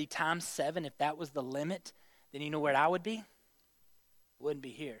 70 times 7, if that was the limit, then you know where I would be? I wouldn't be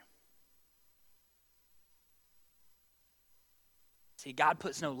here. See, God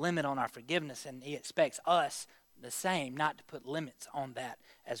puts no limit on our forgiveness, and he expects us the same, not to put limits on that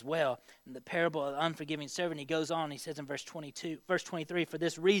as well. In the parable of the unforgiving servant, he goes on, he says in verse 23, for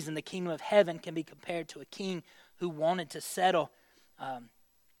this reason the kingdom of heaven can be compared to a king who wanted to settle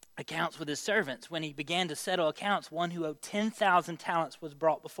accounts with his servants. When he began to settle accounts, one who owed 10,000 talents was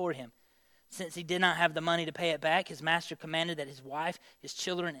brought before him. Since he did not have the money to pay it back, his master commanded that his wife, his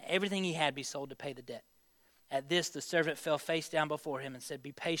children, and everything he had be sold to pay the debt. At this, the servant fell face down before him and said,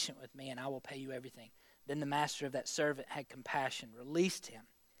 be patient with me, and I will pay you everything. Then the master of that servant had compassion, released him,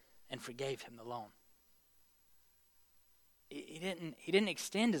 and forgave him the loan. He didn't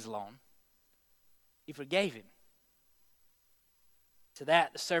extend his loan. He forgave him. To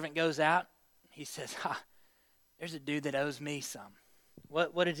that, the servant goes out. He says, there's a dude that owes me some.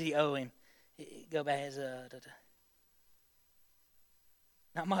 What did he owe him? Go back.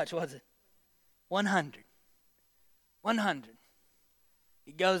 Not much, was it? 100. 100.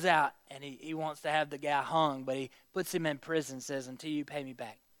 He goes out and he wants to have the guy hung, but he puts him in prison and says, until you pay me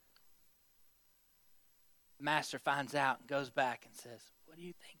back. The master finds out and goes back and says, what are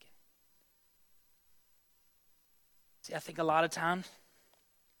you thinking? See, I think a lot of times,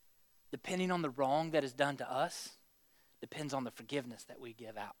 depending on the wrong that is done to us, depends on the forgiveness that we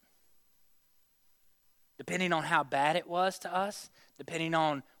give out. Depending on how bad it was to us, depending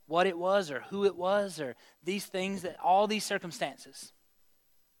on what it was or who it was or these things, that all these circumstances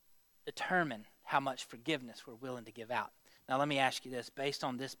determine how much forgiveness we're willing to give out. Now let me ask you this, based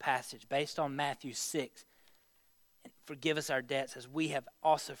on this passage, based on Matthew 6, and forgive us our debts as we have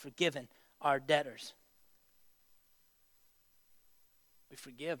also forgiven our debtors. We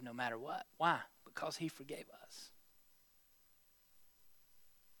forgive no matter what. Why? Because he forgave us.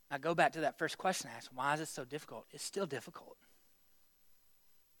 Now go back to that first question I asked. Why is it so difficult? It's still difficult.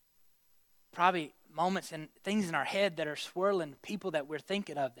 Probably moments and things in our head that are swirling, people that we're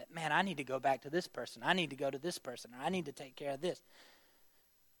thinking of that, man, I need to go back to this person. I need to go to this person. Or I need to take care of this.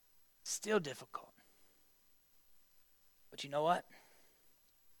 Still difficult. But you know what?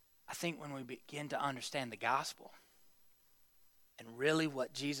 I think when we begin to understand the gospel and really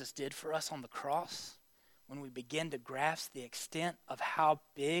what Jesus did for us on the cross, when we begin to grasp the extent of how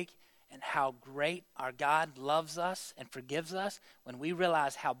big and how great our God loves us and forgives us, when we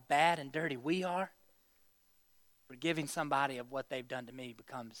realize how bad and dirty we are, forgiving somebody of what they've done to me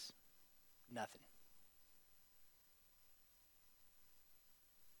becomes nothing.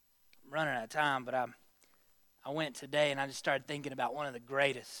 I'm running out of time, but I went today and I just started thinking about one of the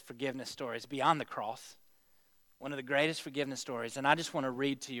greatest forgiveness stories beyond the cross. One of the greatest forgiveness stories. And I just want to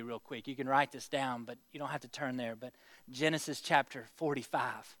read to you real quick. You can write this down, but you don't have to turn there. But Genesis chapter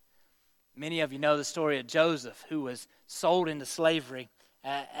 45. Many of you know the story of Joseph, who was sold into slavery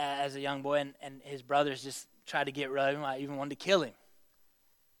as a young boy, and his brothers just tried to get rid of him. I even wanted to kill him.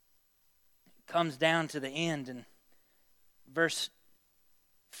 It comes down to the end in verse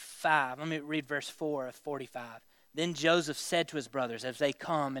 5. Let me read verse 4 of 45. Then Joseph said to his brothers as they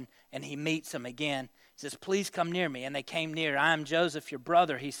come and he meets them again, he says, please come near me. And they came near. I am Joseph, your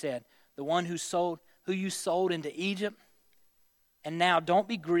brother, he said, the one who you sold into Egypt. And now don't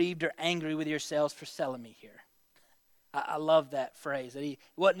be grieved or angry with yourselves for selling me here. I love that phrase. That he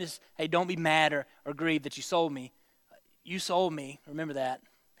wasn't just, hey, don't be mad or grieved that you sold me. You sold me. Remember that.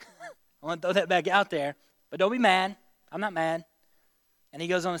 I want to throw that back out there. But don't be mad. I'm not mad. And he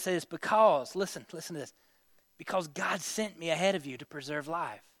goes on to say this, because, listen to this, because God sent me ahead of you to preserve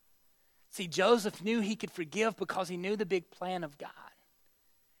life. See, Joseph knew he could forgive because he knew the big plan of God.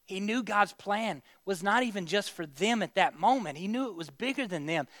 He knew God's plan was not even just for them at that moment. He knew it was bigger than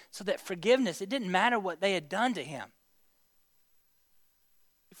them, so that forgiveness, it didn't matter what they had done to him.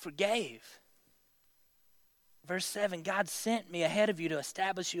 He forgave. Verse 7, God sent me ahead of you to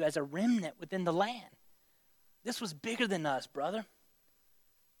establish you as a remnant within the land. This was bigger than us, brother.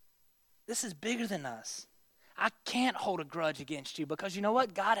 This is bigger than us. I can't hold a grudge against you because you know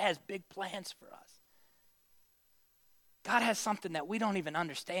what? God has big plans for us. God has something that we don't even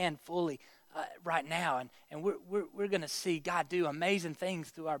understand fully right now, and we're going to see God do amazing things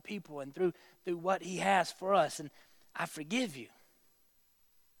through our people and through what he has for us, and I forgive you.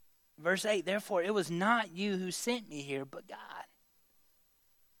 Verse 8, therefore, it was not you who sent me here, but God.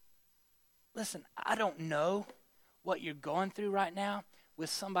 Listen, I don't know what you're going through right now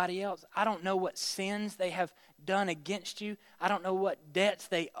with somebody else. I don't know what sins they have done against you. I don't know what debts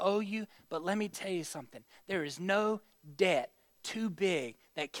they owe you, but let me tell you something. There is no debt too big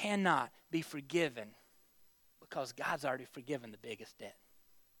that cannot be forgiven because God's already forgiven the biggest debt.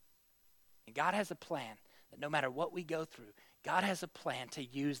 And God has a plan that no matter what we go through, God has a plan to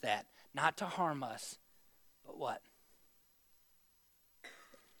use that, not to harm us, but what?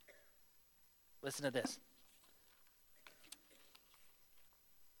 Listen to this.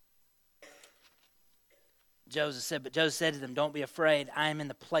 But Joseph said to them, don't be afraid. I am in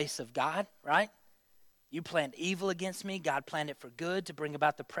the place of God, right? You planned evil against me. God planned it for good to bring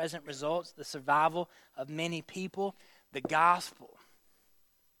about the present results, the survival of many people, the gospel.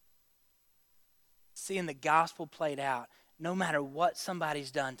 Seeing the gospel played out, no matter what somebody's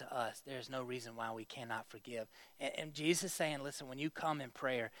done to us, there's no reason why we cannot forgive. And Jesus is saying, listen, when you come in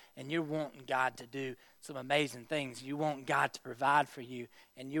prayer and you're wanting God to do some amazing things, you want God to provide for you,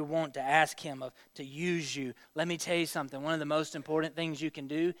 and you want to ask him to use you, let me tell you something. One of the most important things you can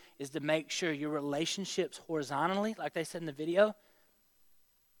do is to make sure your relationships horizontally, like they said in the video,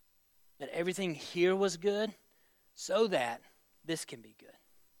 that everything here was good so that this can be good.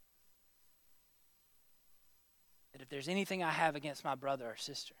 That if there's anything I have against my brother or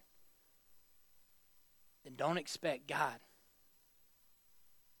sister, then don't expect God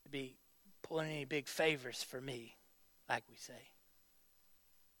to be pulling any big favors for me, like we say.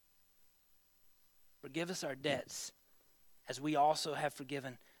 Forgive us our debts as we also have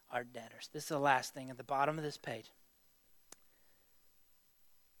forgiven our debtors. This is the last thing at the bottom of this page.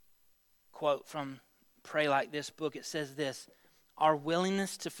 Quote from Pray Like This book. It says this: our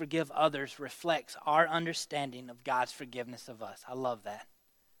willingness to forgive others reflects our understanding of God's forgiveness of us. I love that.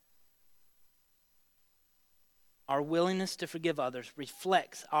 Our willingness to forgive others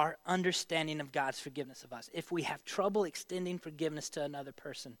reflects our understanding of God's forgiveness of us. If we have trouble extending forgiveness to another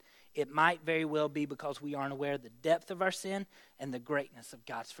person, it might very well be because we aren't aware of the depth of our sin and the greatness of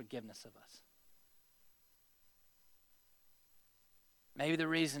God's forgiveness of us. Maybe the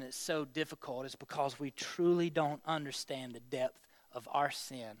reason it's so difficult is because we truly don't understand the depth of our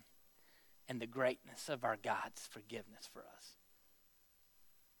sin and the greatness of our God's forgiveness for us.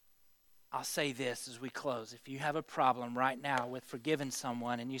 I'll say this as we close. If you have a problem right now with forgiving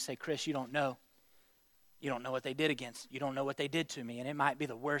someone and you say, Chris, you don't know what they did against, you don't know what they did to me, and it might be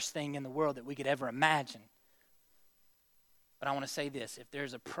the worst thing in the world that we could ever imagine. But I want to say this: if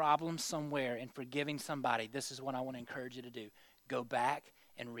there's a problem somewhere in forgiving somebody, this is what I want to encourage you to do. Go back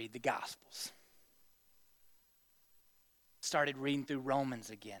and read the Gospels. Started reading through Romans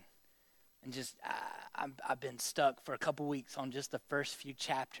again. And just, I've been stuck for a couple weeks on just the first few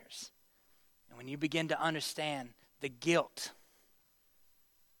chapters. And when you begin to understand the guilt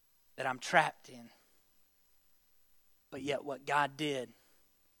that I'm trapped in, but yet what God did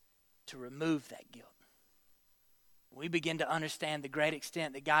to remove that guilt, we begin to understand the great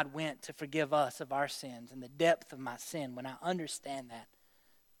extent that God went to forgive us of our sins and the depth of my sin. When I understand that,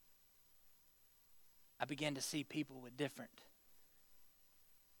 I begin to see people with different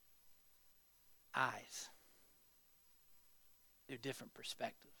eyes, through different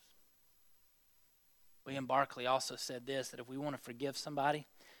perspectives. William Barclay also said this, that if we want to forgive somebody,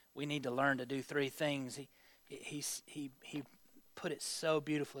 we need to learn to do three things. He put it so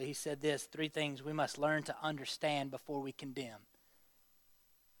beautifully. He said this: 3 things we must learn to understand before we condemn.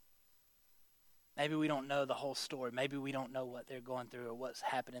 Maybe we don't know the whole story. Maybe we don't know what they're going through or what's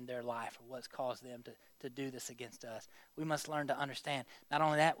happened in their life or what's caused them to do this against us. We must learn to understand. Not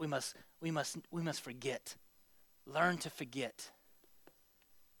only that, we must forget. Learn to forget.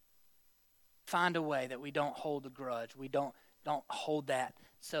 Find a way that we don't hold a grudge. We don't hold that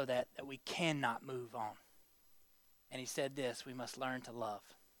so that we cannot move on. And he said this: we must learn to love.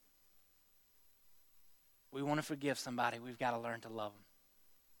 We want to forgive somebody, we've got to learn to love them.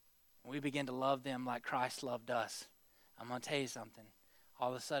 When we begin to love them like Christ loved us, I'm going to tell you something. all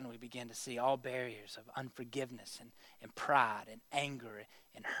of a sudden we begin to see all barriers of unforgiveness and pride and anger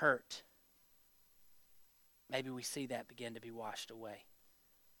and hurt. Maybe we see that begin to be washed away.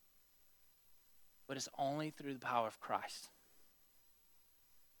 But it's only through the power of Christ.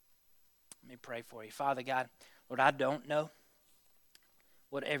 Let me pray for you. Father God, Lord, I don't know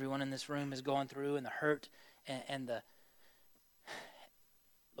what everyone in this room is going through and the hurt and the,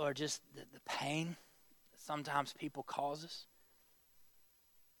 Lord, just the pain that sometimes people cause us.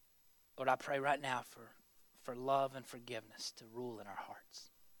 Lord, I pray right now for love and forgiveness to rule in our hearts.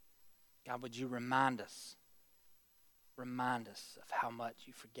 God, would you remind us of how much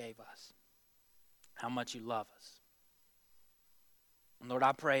you forgave us, how much you love us. And Lord,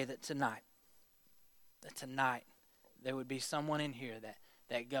 I pray that tonight there would be someone in here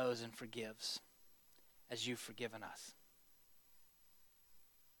that goes and forgives as you've forgiven us.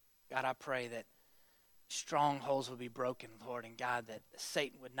 God, I pray that strongholds will be broken, Lord, and God, that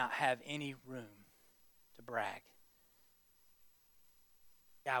Satan would not have any room to brag.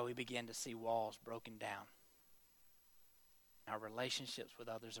 God, we begin to see walls broken down in our relationships with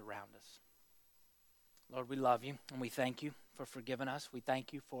others around us. Lord, we love you and we thank you for forgiving us. We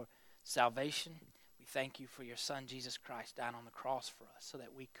thank you for salvation. We thank you for your Son, Jesus Christ, dying on the cross for us so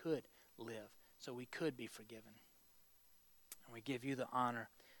that we could live, so we could be forgiven. And we give you the honor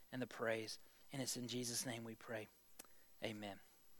and the praise. And it's in Jesus' name we pray. Amen.